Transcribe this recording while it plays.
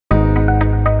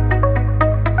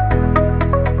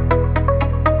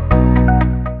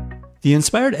The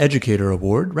Inspired Educator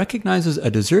Award recognizes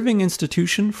a deserving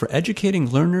institution for educating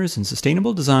learners in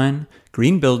sustainable design,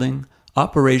 green building,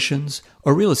 operations,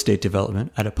 or real estate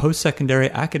development at a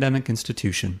post-secondary academic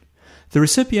institution. The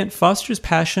recipient fosters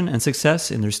passion and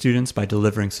success in their students by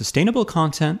delivering sustainable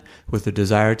content with a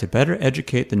desire to better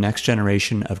educate the next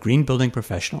generation of green building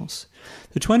professionals.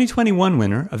 The 2021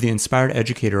 winner of the Inspired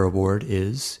Educator Award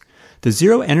is the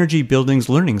Zero Energy Buildings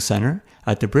Learning Center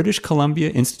at the British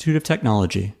Columbia Institute of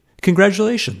Technology.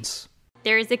 Congratulations!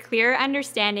 There is a clear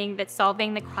understanding that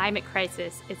solving the climate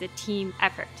crisis is a team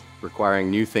effort, requiring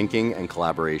new thinking and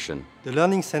collaboration. The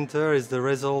Learning Center is the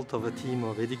result of a team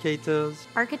of educators,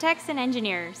 architects and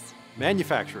engineers,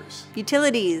 manufacturers,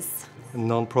 utilities,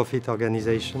 non-profit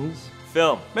organizations,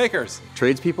 film makers,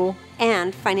 tradespeople,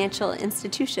 and financial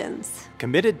institutions.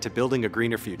 Committed to building a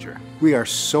greener future. We are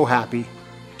so happy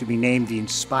to be named the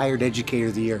Inspired Educator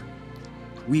of the Year.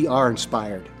 We are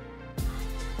inspired.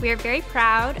 We are very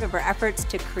proud of our efforts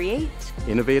to create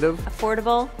innovative,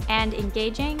 affordable, and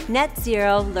engaging net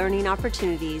zero learning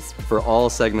opportunities for all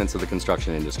segments of the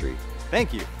construction industry.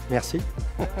 Thank you. Merci.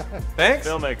 Thanks.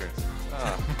 Filmmakers.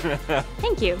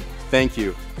 Thank you. Thank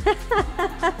you.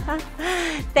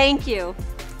 Thank you.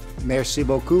 Merci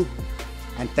beaucoup,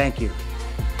 and thank you.